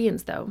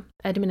guardians, though,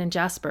 Edmund and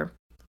Jasper,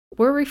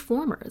 were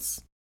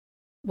reformers.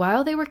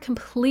 While they were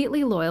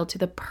completely loyal to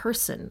the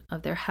person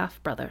of their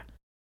half-brother,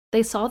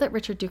 they saw that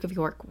Richard, Duke of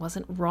York,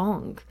 wasn't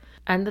wrong,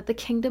 and that the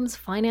kingdom's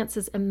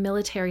finances and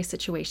military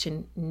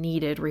situation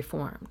needed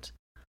reformed.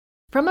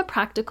 From a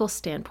practical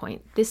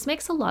standpoint, this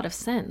makes a lot of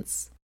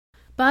sense.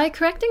 By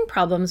correcting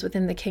problems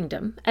within the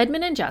kingdom,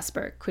 Edmund and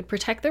Jasper could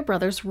protect their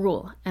brother's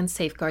rule and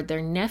safeguard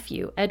their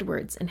nephew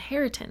Edward's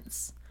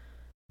inheritance.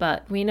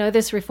 But we know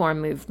this reform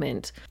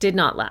movement did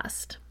not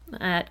last.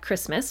 At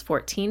Christmas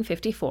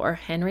 1454,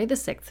 Henry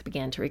VI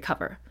began to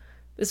recover.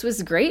 This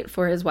was great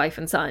for his wife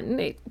and son.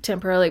 It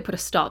temporarily put a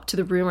stop to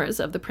the rumors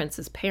of the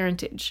prince's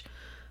parentage,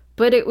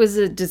 but it was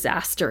a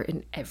disaster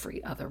in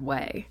every other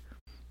way.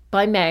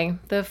 By May,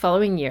 the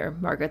following year,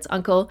 Margaret's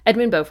uncle,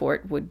 Edmund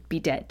Beaufort, would be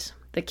dead.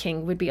 The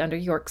king would be under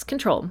York's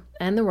control,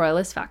 and the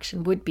royalist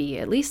faction would be,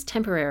 at least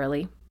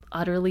temporarily,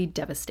 utterly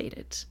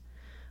devastated.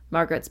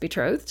 Margaret's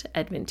betrothed,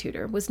 Edmund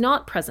Tudor, was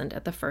not present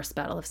at the First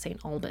Battle of St.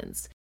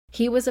 Albans.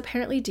 He was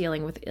apparently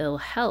dealing with ill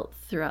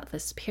health throughout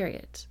this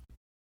period.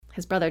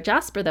 His brother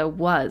Jasper, though,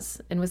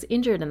 was, and was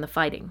injured in the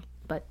fighting,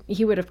 but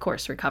he would, of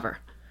course, recover.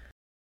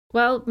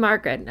 While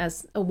Margaret,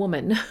 as a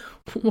woman,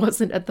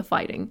 wasn't at the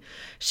fighting,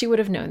 she would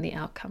have known the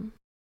outcome.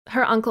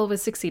 Her uncle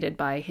was succeeded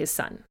by his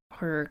son,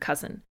 her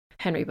cousin,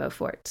 Henry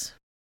Beaufort.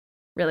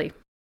 Really,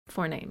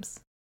 4 names.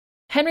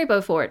 Henry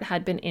Beaufort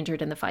had been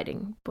injured in the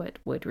fighting, but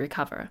would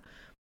recover.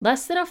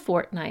 Less than a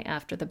fortnight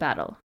after the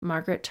battle,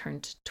 Margaret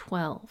turned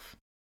 12.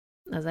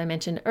 As I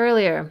mentioned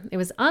earlier, it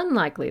was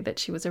unlikely that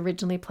she was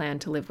originally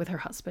planned to live with her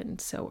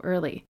husband so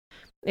early.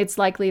 It's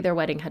likely their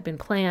wedding had been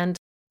planned,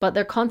 but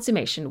their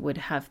consummation would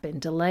have been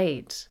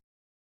delayed.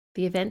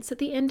 The events at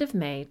the end of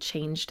May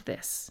changed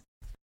this.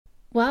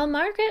 While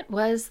Margaret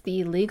was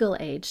the legal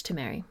age to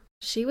marry,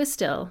 she was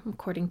still,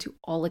 according to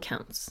all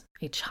accounts,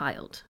 a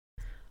child.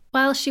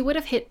 While she would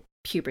have hit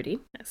puberty,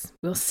 as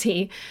we'll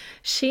see,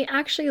 she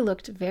actually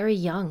looked very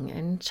young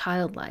and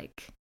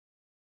childlike.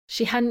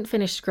 She hadn't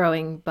finished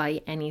growing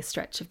by any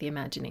stretch of the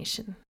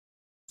imagination.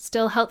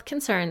 Still, health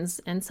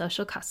concerns and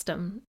social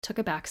custom took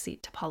a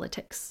backseat to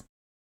politics.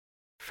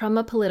 From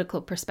a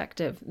political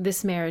perspective,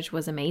 this marriage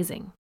was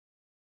amazing.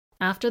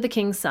 After the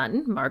king's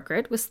son,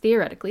 Margaret was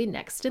theoretically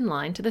next in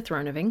line to the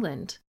throne of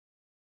England.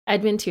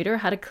 Edmund Tudor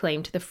had a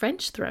claim to the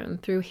French throne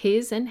through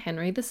his and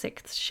Henry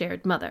VI's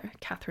shared mother,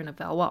 Catherine of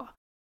Valois,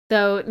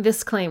 though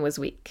this claim was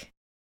weak.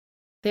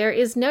 There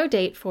is no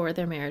date for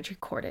their marriage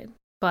recorded,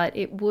 but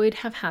it would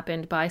have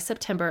happened by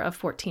September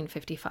of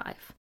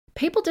 1455.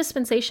 Papal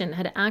dispensation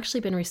had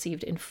actually been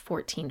received in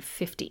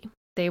 1450.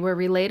 They were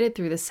related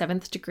through the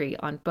 7th degree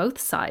on both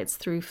sides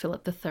through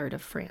Philip III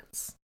of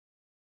France.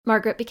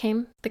 Margaret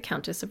became the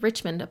Countess of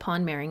Richmond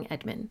upon marrying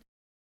Edmund.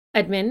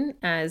 Edmund,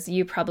 as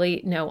you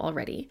probably know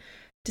already,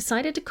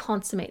 decided to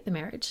consummate the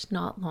marriage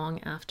not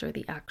long after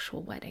the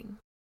actual wedding.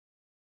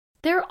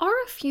 There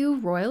are a few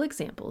royal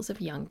examples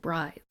of young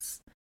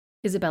brides.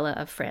 Isabella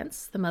of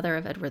France, the mother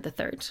of Edward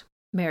III,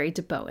 Mary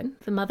de Bohun,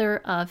 the mother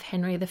of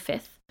Henry V,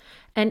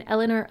 and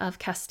Eleanor of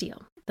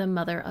Castile, the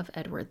mother of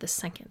Edward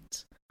II.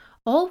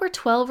 All were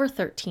 12 or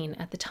 13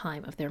 at the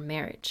time of their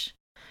marriage.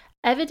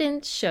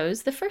 Evidence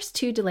shows the first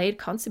two delayed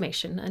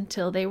consummation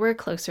until they were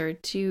closer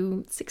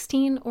to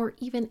 16 or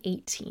even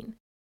 18.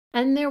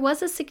 And there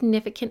was a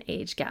significant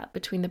age gap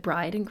between the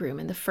bride and groom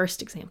in the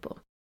first example.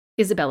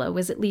 Isabella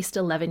was at least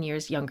 11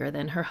 years younger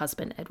than her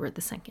husband Edward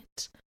II.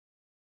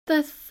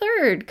 The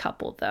third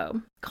couple,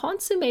 though,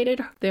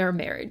 consummated their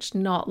marriage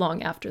not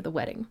long after the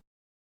wedding.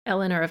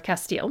 Eleanor of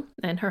Castile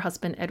and her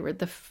husband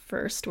Edward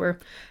I were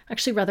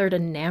actually rather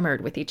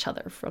enamored with each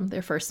other from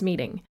their first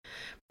meeting.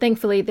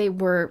 Thankfully, they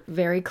were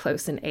very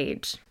close in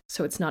age,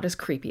 so it's not as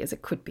creepy as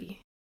it could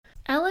be.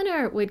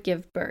 Eleanor would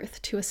give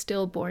birth to a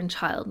stillborn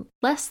child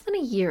less than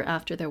a year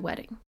after their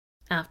wedding.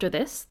 After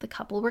this, the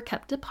couple were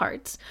kept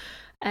apart,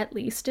 at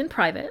least in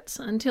private,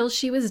 until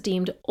she was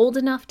deemed old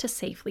enough to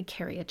safely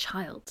carry a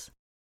child.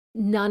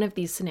 None of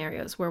these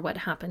scenarios were what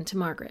happened to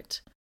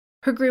Margaret.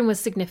 Her groom was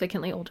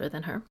significantly older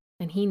than her,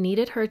 and he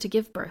needed her to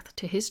give birth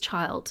to his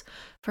child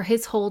for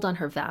his hold on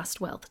her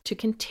vast wealth to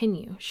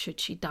continue should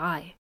she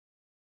die.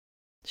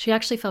 She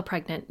actually fell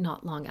pregnant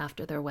not long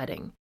after their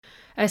wedding,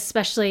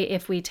 especially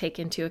if we take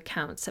into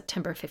account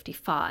September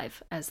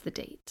 55 as the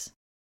date.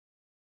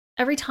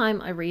 Every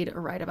time I read or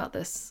write about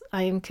this,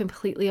 I am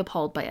completely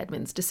appalled by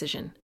Edmund's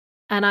decision,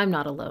 and I'm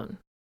not alone.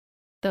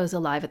 Those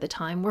alive at the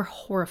time were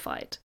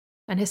horrified,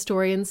 and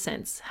historians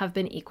since have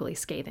been equally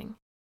scathing.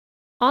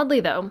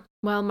 Oddly, though,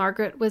 while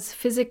Margaret was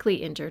physically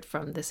injured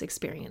from this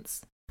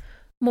experience,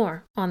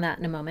 more on that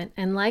in a moment,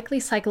 and likely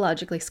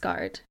psychologically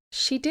scarred,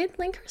 she did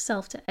link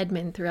herself to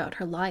Edmund throughout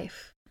her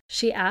life.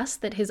 She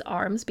asked that his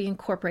arms be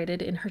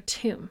incorporated in her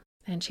tomb,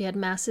 and she had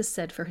masses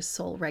said for his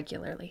soul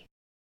regularly.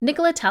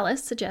 Nicola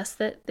Tallis suggests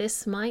that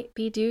this might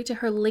be due to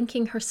her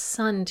linking her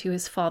son to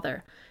his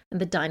father and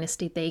the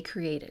dynasty they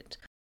created,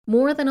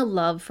 more than a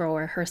love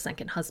for her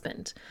second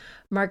husband.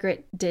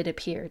 Margaret did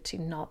appear to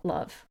not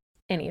love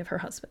any of her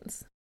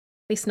husbands,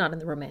 at least not in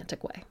the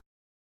romantic way.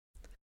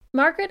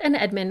 Margaret and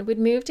Edmund would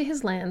move to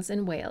his lands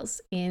in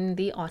Wales in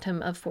the autumn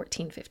of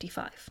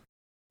 1455.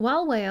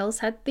 While Wales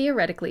had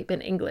theoretically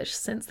been English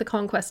since the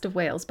conquest of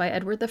Wales by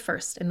Edward I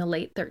in the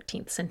late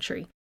 13th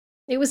century,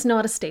 it was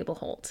not a stable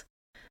hold.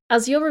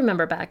 As you'll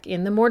remember back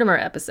in the Mortimer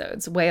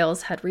episodes,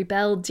 Wales had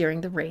rebelled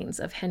during the reigns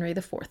of Henry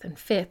IV and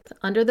V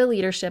under the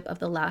leadership of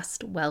the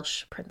last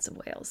Welsh Prince of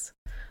Wales,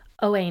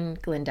 Owain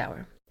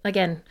Glyndwr.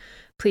 Again,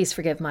 please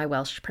forgive my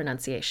Welsh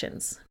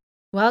pronunciations.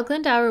 While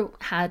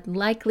Glyndwr had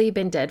likely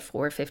been dead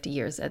for 50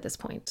 years at this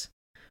point,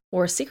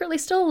 or secretly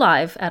still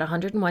alive at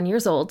 101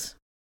 years old,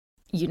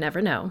 you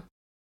never know,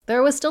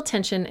 there was still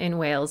tension in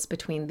Wales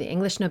between the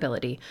English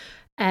nobility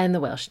and the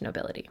Welsh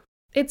nobility.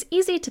 It's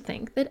easy to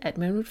think that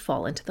Edmund would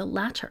fall into the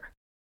latter,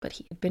 but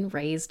he had been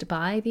raised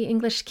by the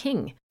English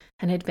king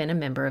and had been a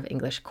member of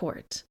English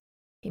court.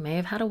 He may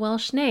have had a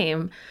Welsh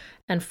name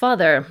and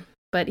father,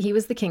 but he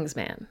was the king's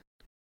man.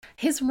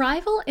 His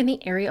rival in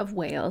the area of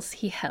Wales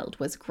he held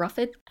was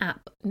Gruffydd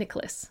ap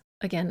Nicholas.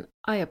 Again,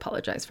 I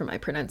apologize for my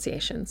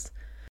pronunciations.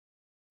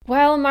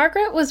 While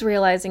Margaret was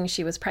realizing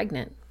she was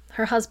pregnant,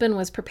 her husband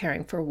was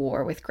preparing for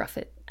war with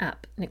Gruffydd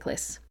ap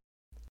Nicholas.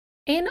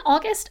 In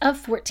August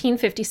of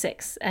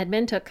 1456,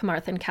 Edmund took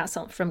Carmarthen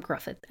Castle from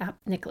Gruffydd ap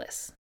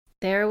Nicholas.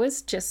 There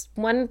was just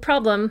one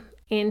problem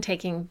in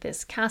taking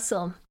this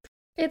castle.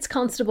 Its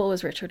constable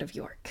was Richard of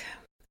York.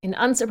 In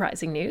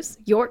unsurprising news,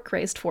 York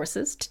raised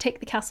forces to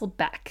take the castle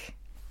back.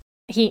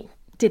 He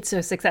did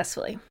so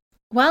successfully.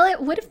 While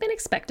it would have been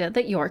expected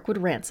that York would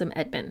ransom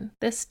Edmund,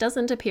 this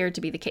doesn't appear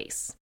to be the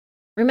case.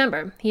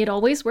 Remember, he had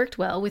always worked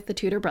well with the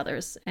Tudor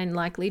brothers and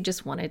likely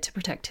just wanted to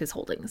protect his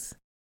holdings.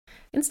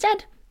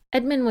 Instead,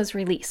 Edmund was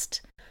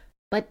released,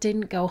 but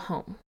didn't go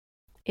home.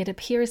 It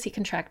appears he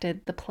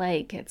contracted the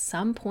plague at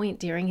some point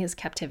during his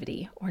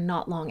captivity or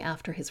not long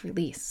after his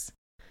release.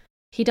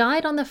 He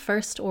died on the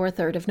 1st or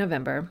 3rd of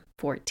November,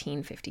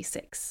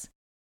 1456.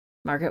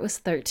 Margaret was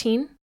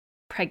 13,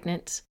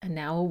 pregnant, and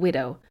now a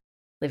widow,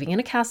 living in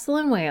a castle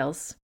in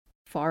Wales,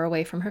 far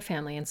away from her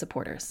family and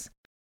supporters.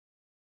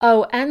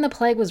 Oh, and the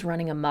plague was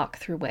running amok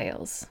through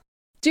Wales.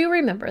 Do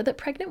remember that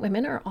pregnant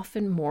women are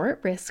often more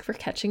at risk for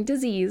catching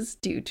disease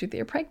due to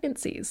their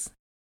pregnancies.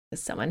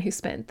 As someone who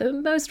spent the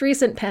most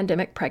recent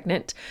pandemic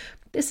pregnant,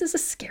 this is a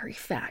scary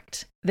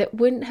fact that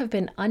wouldn't have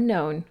been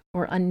unknown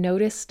or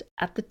unnoticed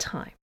at the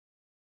time.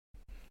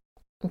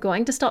 I'm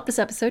going to stop this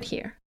episode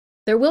here.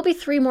 There will be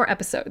 3 more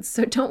episodes,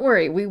 so don't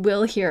worry, we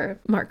will hear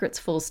Margaret's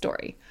full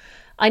story.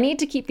 I need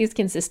to keep these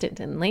consistent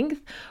in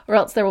length, or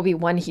else there will be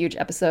 1 huge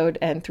episode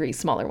and 3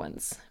 smaller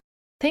ones.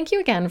 Thank you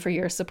again for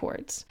your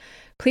support.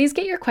 Please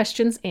get your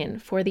questions in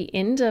for the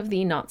end of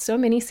the Not So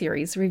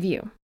Mini-series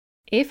review.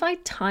 If I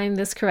time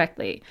this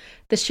correctly,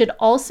 this should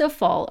also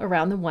fall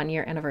around the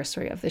 1-year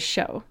anniversary of the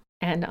show,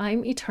 and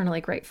I'm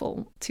eternally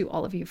grateful to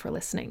all of you for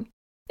listening.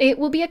 It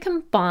will be a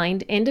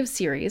combined end of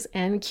series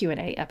and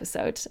Q&A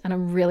episode, and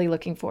I'm really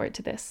looking forward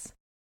to this.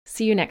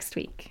 See you next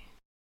week.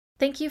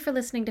 Thank you for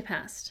listening to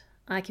Past.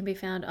 I can be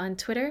found on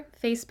Twitter,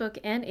 Facebook,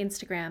 and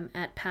Instagram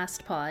at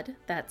PastPod.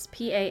 That's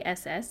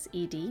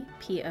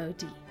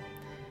PASSEDPOD.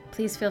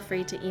 Please feel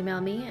free to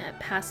email me at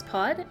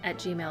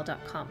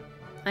pastpod@gmail.com.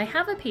 I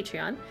have a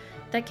Patreon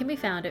that can be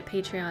found at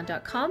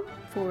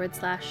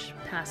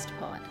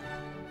patreon.com/pastpod.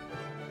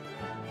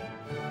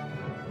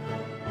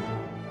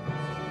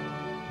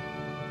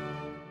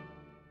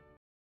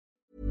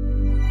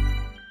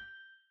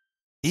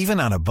 Even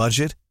on a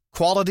budget,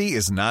 quality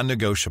is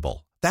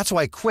non-negotiable. That's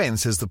why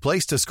Quince is the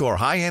place to score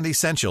high-end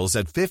essentials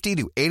at 50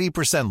 to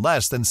 80%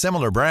 less than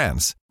similar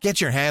brands.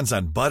 Get your hands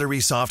on buttery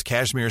soft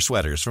cashmere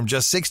sweaters from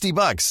just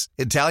 $60,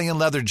 Italian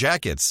leather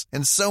jackets,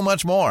 and so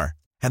much more.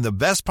 And the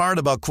best part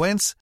about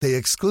Quince, they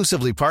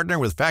exclusively partner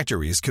with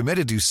factories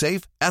committed to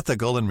safe,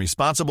 ethical, and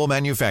responsible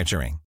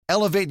manufacturing.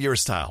 Elevate your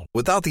style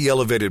without the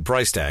elevated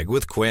price tag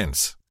with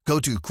Quince. Go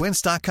to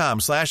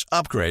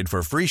quince.com/upgrade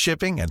for free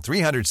shipping and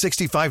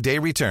 365-day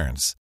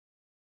returns.